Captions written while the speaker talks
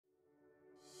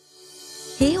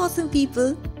Hey awesome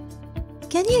people!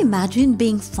 Can you imagine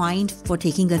being fined for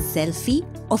taking a selfie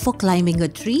or for climbing a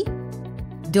tree?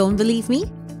 Don't believe me?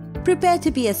 Prepare to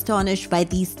be astonished by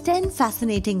these 10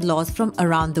 fascinating laws from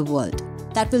around the world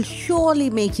that will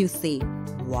surely make you say,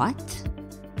 what?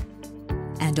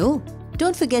 And oh,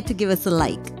 don't forget to give us a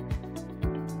like.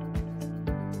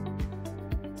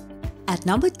 At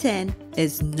number 10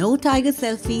 is no tiger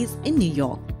selfies in New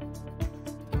York.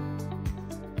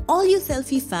 All you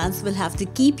selfie fans will have to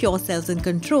keep yourselves in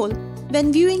control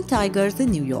when viewing tigers in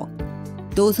New York.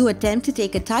 Those who attempt to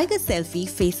take a tiger selfie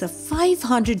face a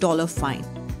 $500 fine.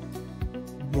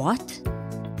 What?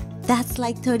 That's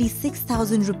like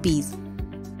 36,000 rupees.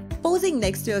 Posing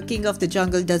next to a king of the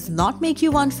jungle does not make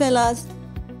you want fellas.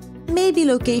 Maybe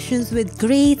locations with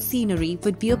great scenery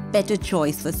would be a better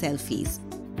choice for selfies.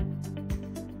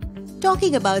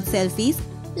 Talking about selfies,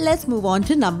 let's move on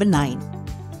to number 9.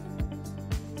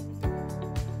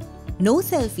 No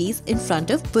selfies in front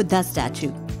of Buddha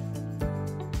statue.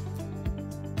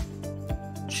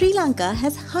 Sri Lanka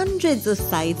has hundreds of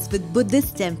sites with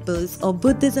Buddhist temples or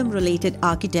Buddhism-related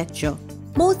architecture,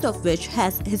 most of which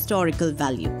has historical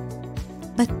value.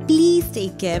 But please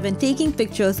take care when taking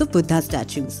pictures of Buddha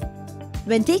statues.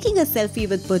 When taking a selfie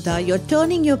with Buddha, you're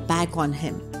turning your back on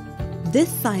him. This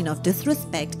sign of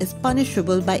disrespect is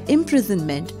punishable by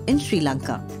imprisonment in Sri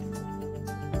Lanka.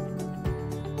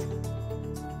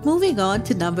 Moving on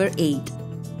to number 8.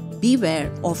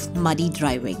 Beware of muddy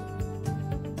driving.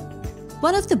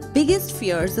 One of the biggest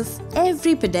fears of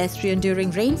every pedestrian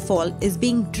during rainfall is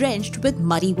being drenched with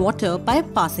muddy water by a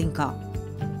passing car.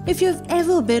 If you've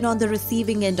ever been on the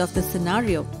receiving end of the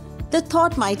scenario, the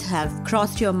thought might have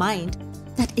crossed your mind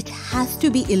that it has to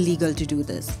be illegal to do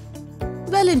this.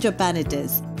 Well, in Japan it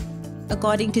is.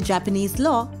 According to Japanese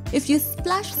law, if you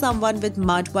splash someone with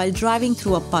mud while driving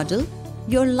through a puddle,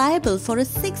 you're liable for a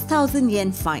 6,000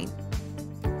 yen fine.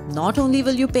 Not only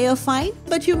will you pay a fine,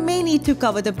 but you may need to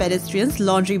cover the pedestrian's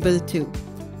laundry bill too.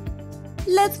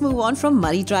 Let's move on from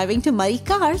muddy driving to muddy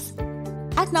cars.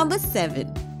 At number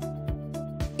 7.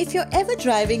 If you're ever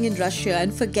driving in Russia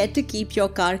and forget to keep your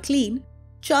car clean,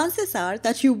 chances are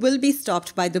that you will be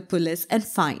stopped by the police and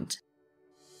fined.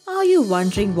 Are you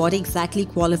wondering what exactly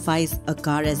qualifies a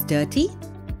car as dirty?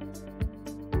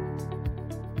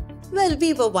 Well,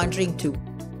 we were wondering too.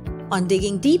 On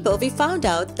digging deeper, we found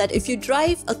out that if you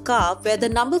drive a car where the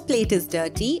number plate is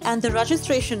dirty and the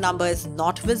registration number is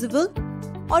not visible,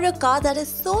 or a car that is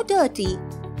so dirty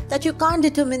that you can't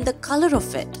determine the color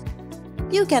of it,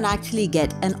 you can actually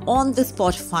get an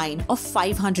on-the-spot fine of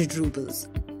 500 rubles.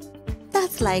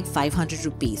 That's like 500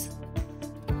 rupees.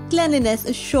 Cleanliness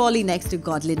is surely next to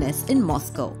godliness in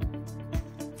Moscow.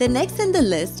 The next in the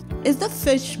list is the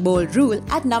fishbowl rule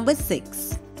at number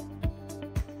 6.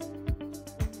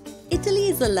 Italy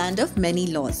is a land of many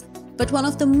laws, but one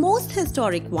of the most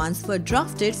historic ones were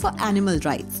drafted for animal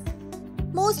rights.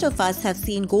 Most of us have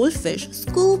seen goldfish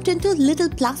scooped into little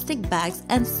plastic bags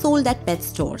and sold at pet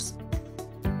stores.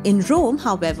 In Rome,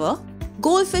 however,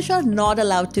 goldfish are not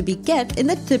allowed to be kept in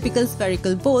the typical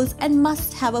spherical bowls and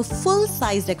must have a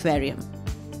full-sized aquarium.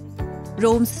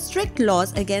 Rome's strict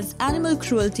laws against animal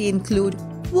cruelty include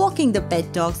walking the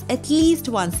pet dogs at least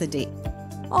once a day,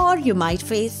 or you might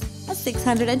face a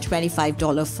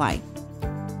 $625 fine.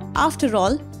 After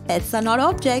all, pets are not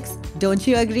objects, don't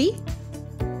you agree?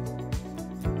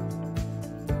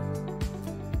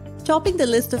 Topping the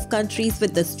list of countries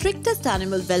with the strictest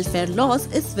animal welfare laws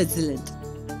is Switzerland.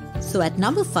 So at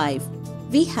number 5,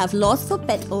 we have laws for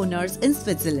pet owners in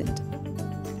Switzerland.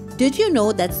 Did you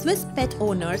know that Swiss pet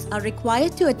owners are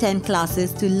required to attend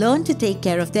classes to learn to take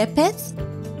care of their pets?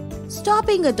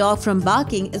 Stopping a dog from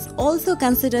barking is also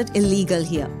considered illegal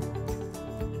here.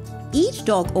 Each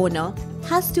dog owner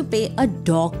has to pay a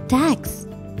dog tax.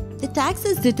 The tax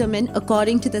is determined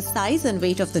according to the size and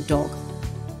weight of the dog.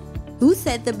 Who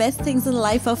said the best things in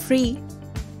life are free?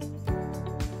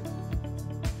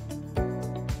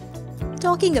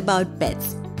 Talking about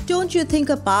pets, don't you think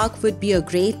a park would be a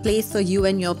great place for you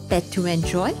and your pet to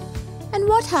enjoy? And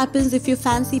what happens if you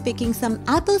fancy picking some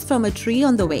apples from a tree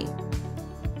on the way?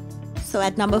 So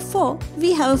at number 4,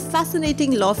 we have a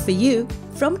fascinating law for you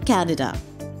from Canada.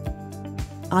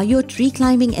 Are you a tree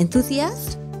climbing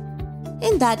enthusiast?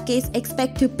 In that case,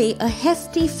 expect to pay a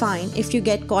hefty fine if you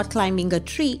get caught climbing a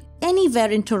tree anywhere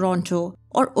in Toronto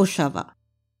or Oshawa.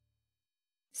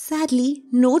 Sadly,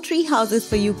 no tree houses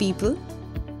for you people.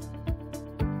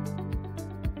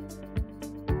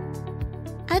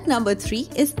 At number 3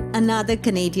 is another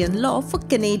Canadian law for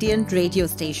Canadian radio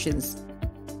stations.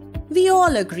 We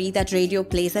all agree that radio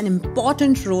plays an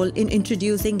important role in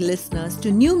introducing listeners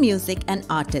to new music and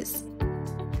artists.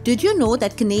 Did you know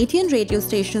that Canadian radio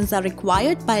stations are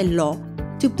required by law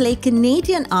to play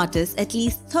Canadian artists at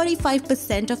least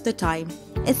 35% of the time,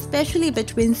 especially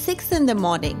between 6 in the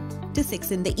morning to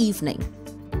 6 in the evening?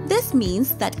 This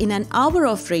means that in an hour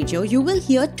of radio, you will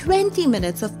hear 20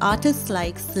 minutes of artists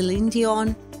like Celine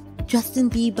Dion,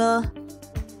 Justin Bieber.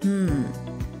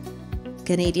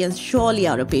 Canadians surely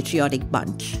are a patriotic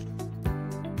bunch.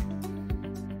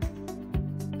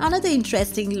 Another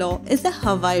interesting law is the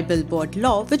Hawaii Billboard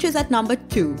Law, which is at number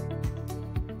 2.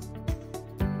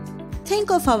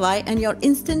 Think of Hawaii and you're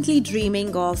instantly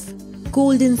dreaming of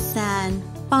golden sand,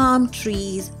 palm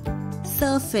trees,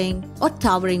 surfing, or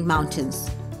towering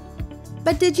mountains.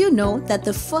 But did you know that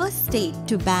the first state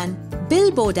to ban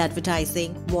billboard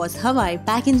advertising was Hawaii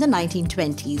back in the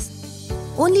 1920s?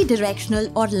 Only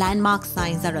directional or landmark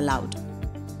signs are allowed.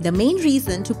 The main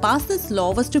reason to pass this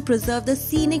law was to preserve the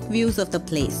scenic views of the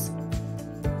place.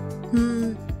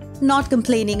 Not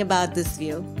complaining about this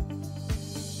view.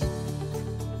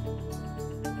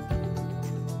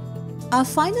 Our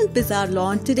final bizarre law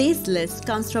on today's list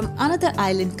comes from another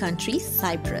island country,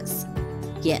 Cyprus.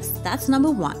 Yes, that's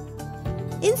number 1.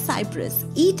 In Cyprus,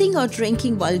 eating or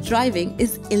drinking while driving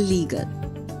is illegal.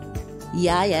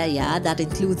 Yeah, that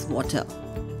includes water.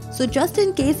 So just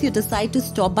in case you decide to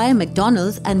stop by a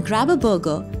McDonald's and grab a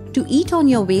burger to eat on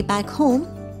your way back home,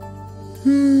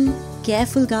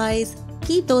 careful guys,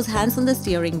 keep those hands on the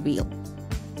steering wheel.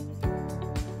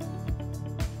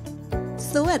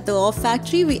 So at the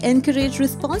Awefactory, we encourage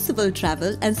responsible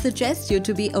travel and suggest you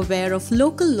to be aware of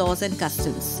local laws and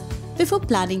customs before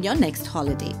planning your next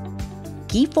holiday.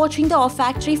 Keep watching the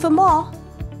Awefactory for more.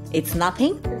 It's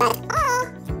nothing but